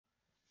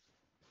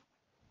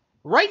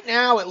Right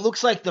now, it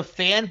looks like the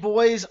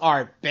fanboys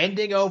are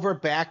bending over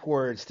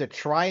backwards to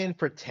try and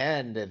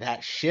pretend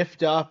that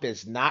Shift Up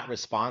is not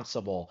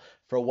responsible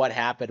for what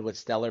happened with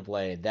Stellar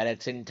Blade, that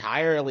it's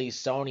entirely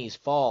Sony's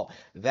fault,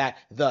 that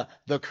the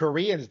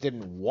Koreans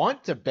didn't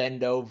want to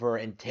bend over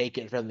and take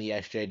it from the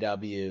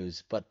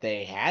SJWs, but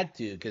they had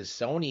to because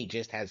Sony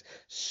just has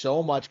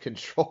so much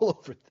control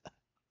over.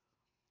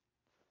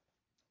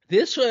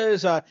 This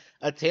was a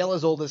tale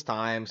as old as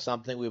time,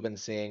 something we've been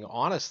seeing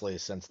honestly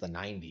since the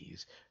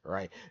 90s,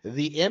 right?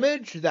 The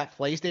image that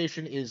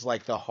PlayStation is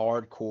like the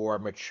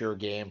hardcore mature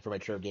game for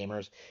mature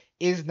gamers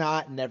is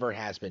not, never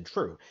has been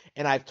true.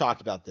 And I've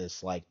talked about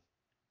this like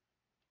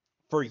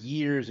for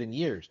years and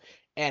years.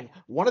 And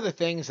one of the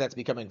things that's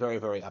becoming very,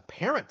 very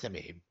apparent to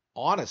me,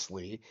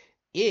 honestly,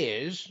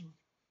 is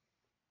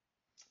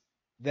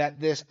that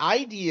this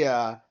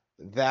idea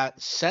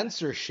that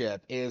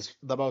censorship is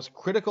the most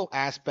critical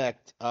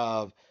aspect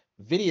of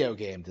video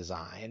game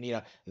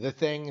design, the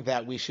thing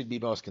that we should be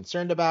most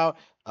concerned about,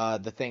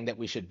 the thing that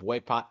we should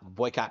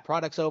boycott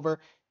products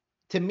over.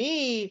 To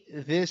me,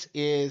 this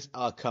is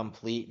a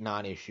complete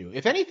non-issue.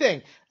 If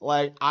anything,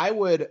 like I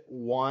would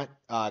want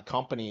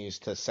companies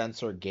to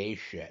censor gay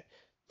shit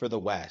for the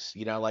West.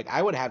 Like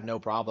I would have no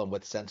problem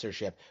with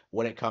censorship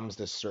when it comes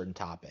to certain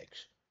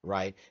topics,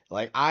 right?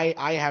 Like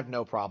I have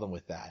no problem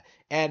with that,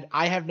 and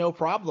I have no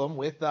problem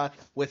with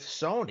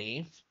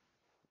Sony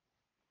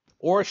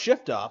or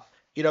Shift Up,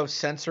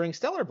 censoring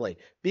Stellar Blade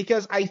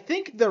because I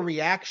think the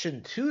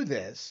reaction to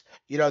this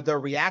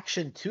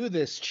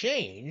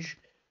change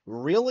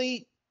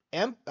really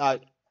em- uh,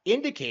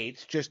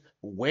 indicates just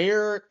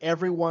where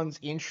everyone's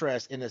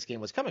interest in this game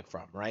was coming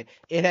from, right?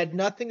 It had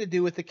nothing to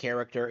do with the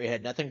character, it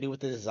had nothing to do with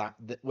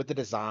the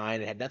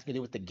design, it had nothing to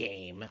do with the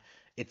game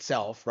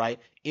itself, right?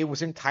 It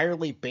was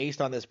entirely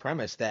based on this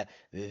premise that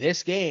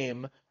this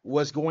game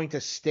was going to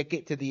stick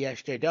it to the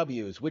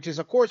SJWs, which is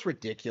of course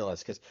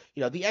ridiculous because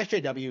the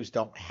SJWs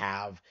don't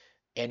have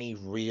any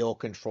real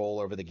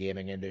control over the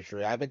gaming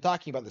industry. I've been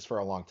talking about this for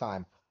a long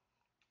time,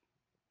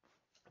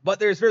 but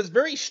there's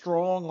very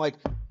strong like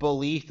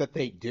belief that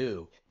they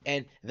do,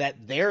 and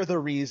that they're the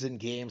reason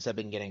games have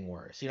been getting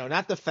worse.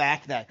 Not the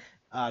fact that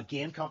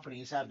game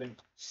companies have been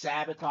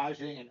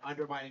sabotaging and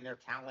undermining their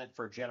talent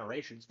for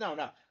generations. No,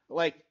 no,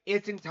 like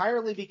it's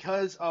entirely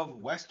because of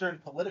Western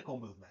political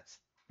movements,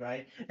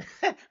 right?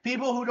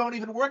 People who don't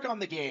even work on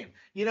the game,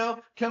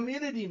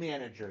 community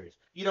managers,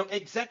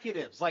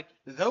 executives, like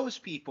those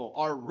people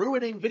are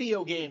ruining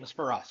video games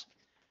for us.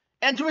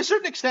 And to a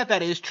certain extent,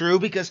 that is true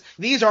because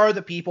these are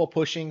the people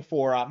pushing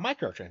for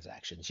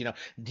microtransactions,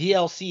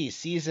 DLC,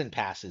 season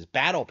passes,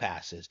 battle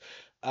passes,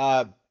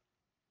 uh,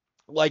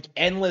 like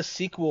endless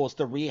sequels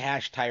to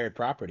rehash tired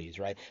properties,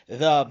 right?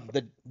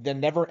 The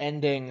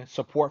never-ending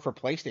support for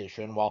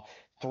PlayStation while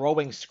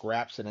throwing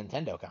scraps at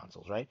Nintendo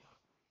consoles, right?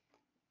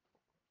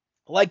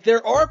 Like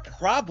there are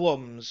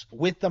problems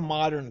with the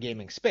modern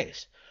gaming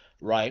space,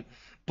 right?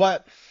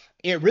 But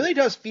it really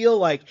does feel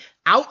like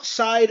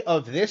outside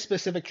of this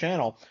specific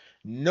channel,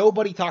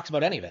 nobody talks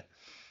about any of it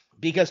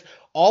because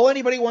all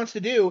anybody wants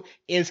to do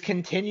is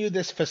continue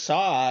this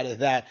facade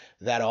that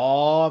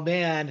oh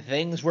man,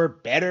 things were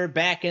better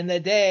back in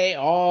the day.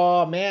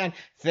 Oh man,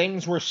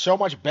 things were so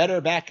much better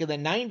back in the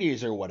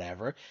 90s or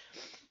whatever.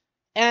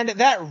 And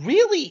that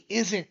really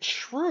isn't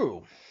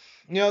true.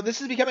 This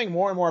is becoming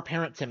more and more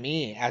apparent to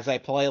me as I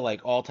play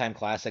like all-time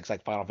classics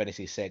like Final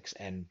Fantasy VI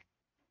and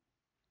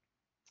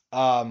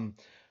um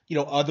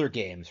other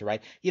games,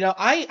 right?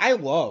 I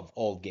love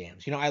old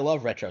games. I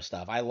love retro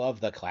stuff. I love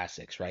the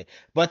classics, right?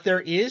 But there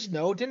is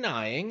no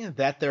denying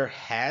that there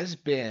has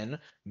been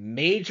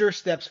major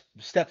steps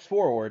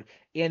forward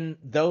in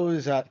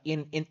those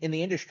in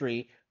the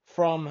industry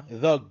from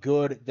the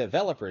good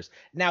developers.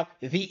 Now,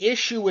 the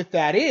issue with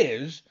that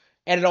is,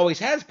 and it always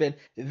has been,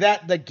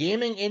 that the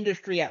gaming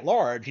industry at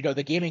large,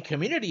 the gaming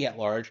community at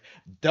large,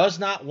 does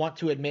not want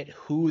to admit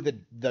who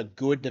the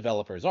good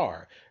developers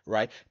are,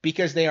 right?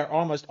 Because they are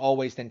almost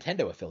always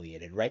Nintendo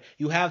affiliated, right?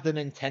 You have the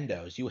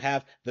Nintendos, you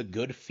have the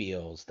Good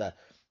Feels, the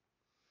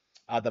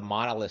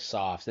Monolith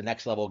Softs, the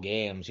Next Level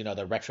Games,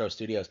 the Retro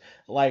Studios.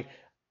 Like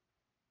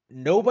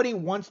nobody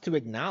wants to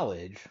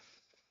acknowledge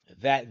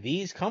that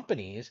these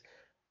companies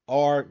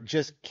are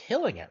just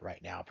killing it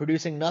right now,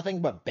 producing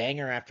nothing but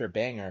banger after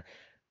banger,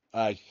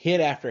 hit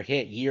after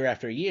hit, year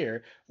after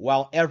year,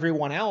 while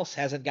everyone else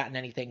hasn't gotten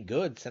anything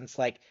good since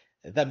like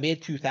the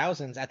mid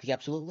 2000s at the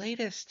absolute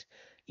latest.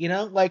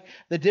 Like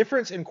the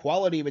difference in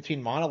quality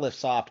between Monolith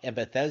Soft and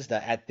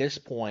Bethesda at this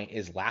point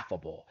is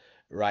laughable,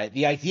 right?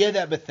 The idea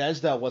that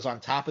Bethesda was on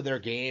top of their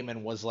game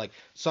and was like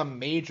some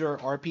major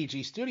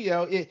RPG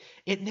studio,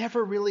 it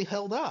never really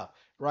held up,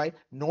 right?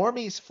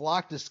 Normies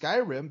flocked to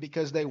Skyrim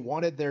because they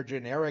wanted their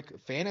generic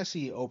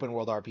fantasy open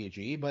world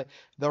RPG, but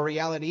the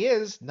reality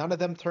is none of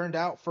them turned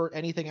out for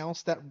anything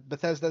else that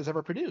Bethesda has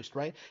ever produced,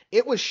 right?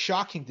 It was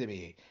shocking to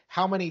me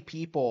how many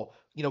people,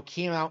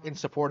 came out in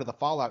support of the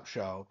Fallout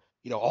show.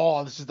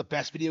 Oh, this is the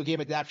best video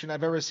game adaptation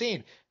I've ever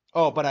seen.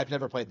 Oh, but I've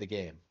never played the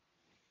game.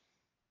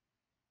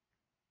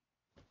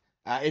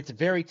 It's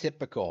very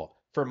typical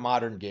for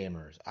modern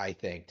gamers, I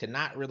think, to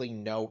not really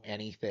know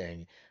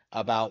anything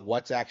about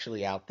what's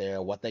actually out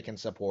there, what they can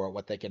support,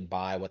 what they can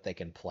buy, what they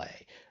can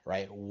play,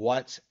 right?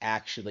 What's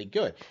actually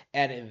good.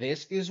 And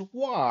this is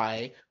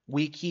why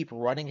we keep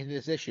running into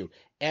this issue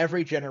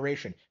every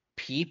generation.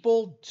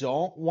 People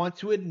don't want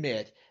to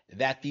admit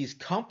that these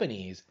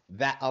companies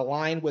that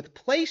align with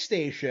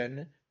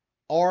PlayStation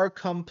are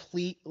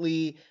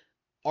completely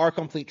are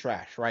complete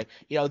trash, right?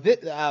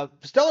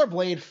 Stellar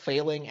Blade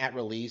failing at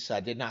release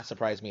did not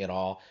surprise me at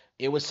all.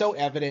 It was so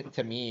evident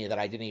to me that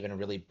I didn't even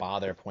really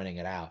bother pointing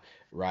it out,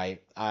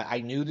 right?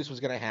 I knew this was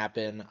going to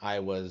happen. I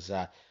was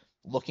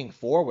looking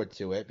forward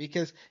to it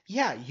because,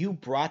 yeah, you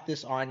brought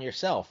this on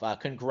yourself.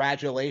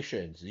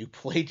 Congratulations, you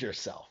played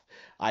yourself.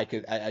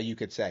 You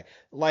could say.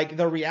 Like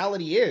the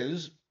reality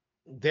is,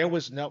 there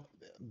was no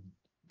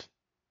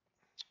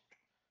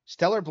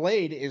Stellar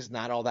Blade is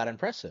not all that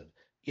impressive.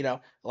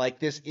 Like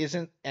this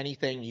isn't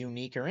anything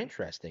unique or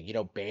interesting.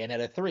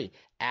 Bayonetta 3,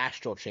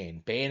 Astral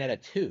Chain,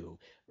 Bayonetta 2,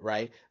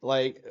 right?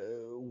 Like,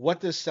 what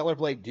does Stellar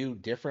Blade do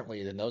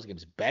differently than those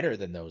games? Better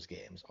than those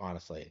games,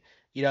 honestly.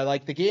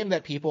 Like the game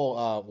that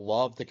people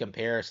love to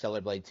compare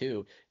Stellar Blade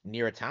to,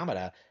 Nier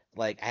Automata,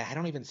 like, I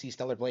don't even see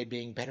Stellar Blade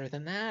being better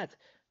than that,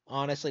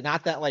 honestly.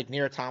 Not that, like,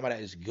 Nier Automata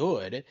is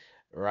good,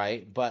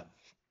 right? But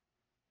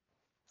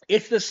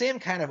it's the same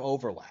kind of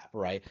overlap,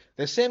 right?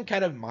 The same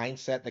kind of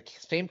mindset, the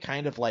same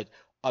kind of like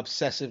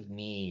obsessive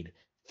need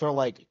for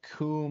like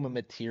coom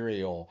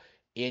material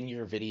in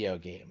your video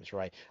games,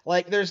 right?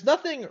 Like there's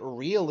nothing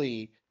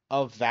really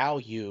of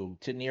value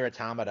to Nier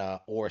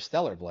Automata or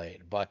Stellar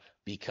Blade, but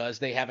because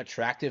they have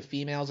attractive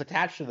females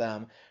attached to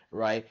them,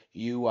 right?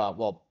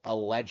 Well,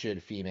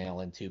 alleged female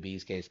in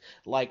 2B's case,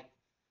 like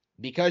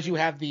because you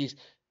have these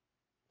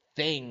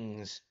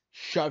things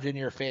shoved in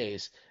your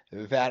face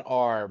that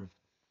are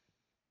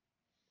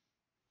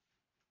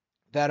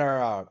that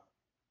are uh,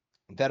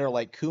 that are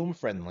like coom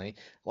friendly.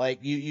 Like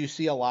you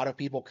see a lot of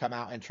people come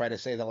out and try to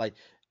say that like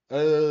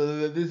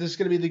this is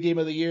gonna be the game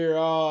of the year.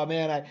 Oh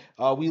man,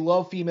 I we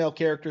love female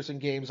characters in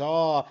games.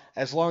 Oh,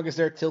 as long as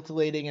they're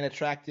titillating and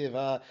attractive.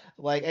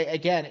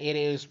 Again, it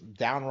is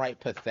downright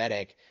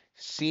pathetic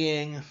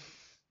seeing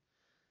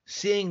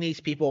seeing these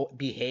people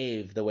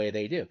behave the way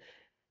they do.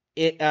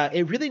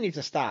 It really needs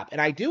to stop.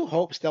 And I do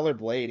hope Stellar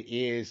Blade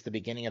is the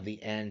beginning of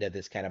the end of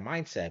this kind of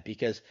mindset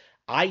because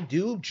I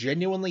do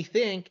genuinely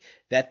think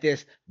that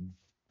this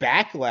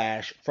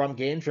backlash from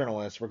game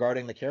journalists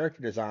regarding the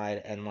character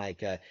design and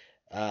like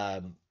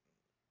um,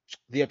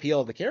 the appeal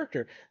of the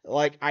character,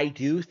 like I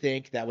do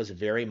think that was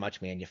very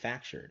much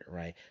manufactured,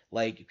 right?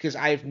 Like because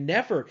I've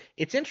never.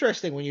 It's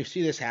interesting when you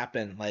see this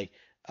happen, like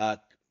uh,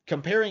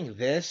 comparing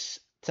this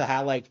to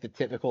how like the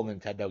typical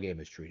Nintendo game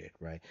is treated,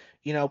 right?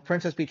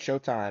 Princess Peach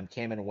Showtime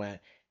came and went,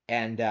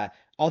 and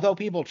although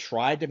people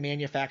tried to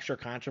manufacture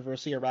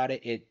controversy about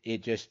it,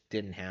 it just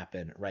didn't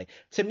happen, right?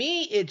 To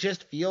me, it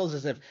just feels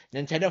as if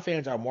Nintendo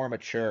fans are more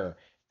mature.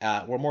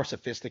 We're more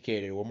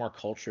sophisticated, we're more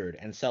cultured,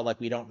 and so like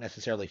we don't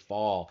necessarily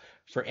fall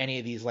for any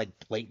of these like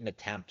blatant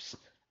attempts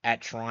at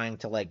trying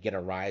to like get a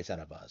rise out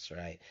of us,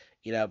 right?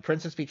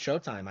 Princess Peach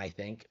Showtime, I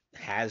think,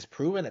 has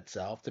proven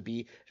itself to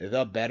be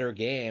the better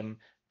game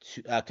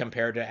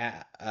compared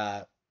to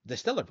the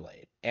Stellar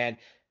Blade, and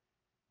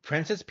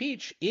Princess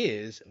Peach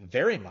is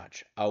very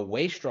much a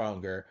way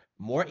stronger,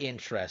 more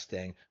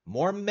interesting,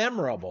 more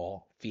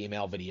memorable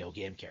female video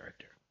game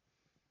character.